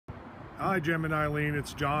Hi, Jim and Eileen.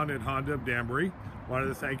 It's John at Honda of Danbury. Wanted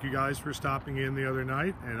to thank you guys for stopping in the other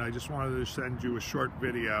night, and I just wanted to send you a short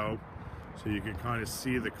video so you can kind of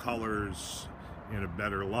see the colors in a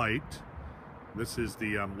better light. This is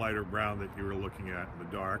the lighter brown that you were looking at in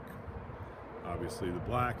the dark. Obviously the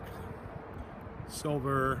black,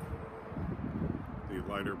 silver, the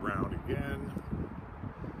lighter brown again.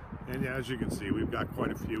 And yeah, as you can see, we've got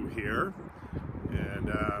quite a few here.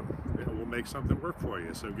 And we'll make something work for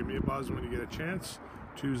you. So give me a buzz when you get a chance.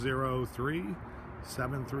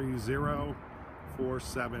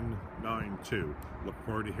 203-730-4792. Look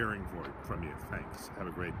forward to hearing from you. Thanks. Have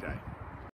a great day.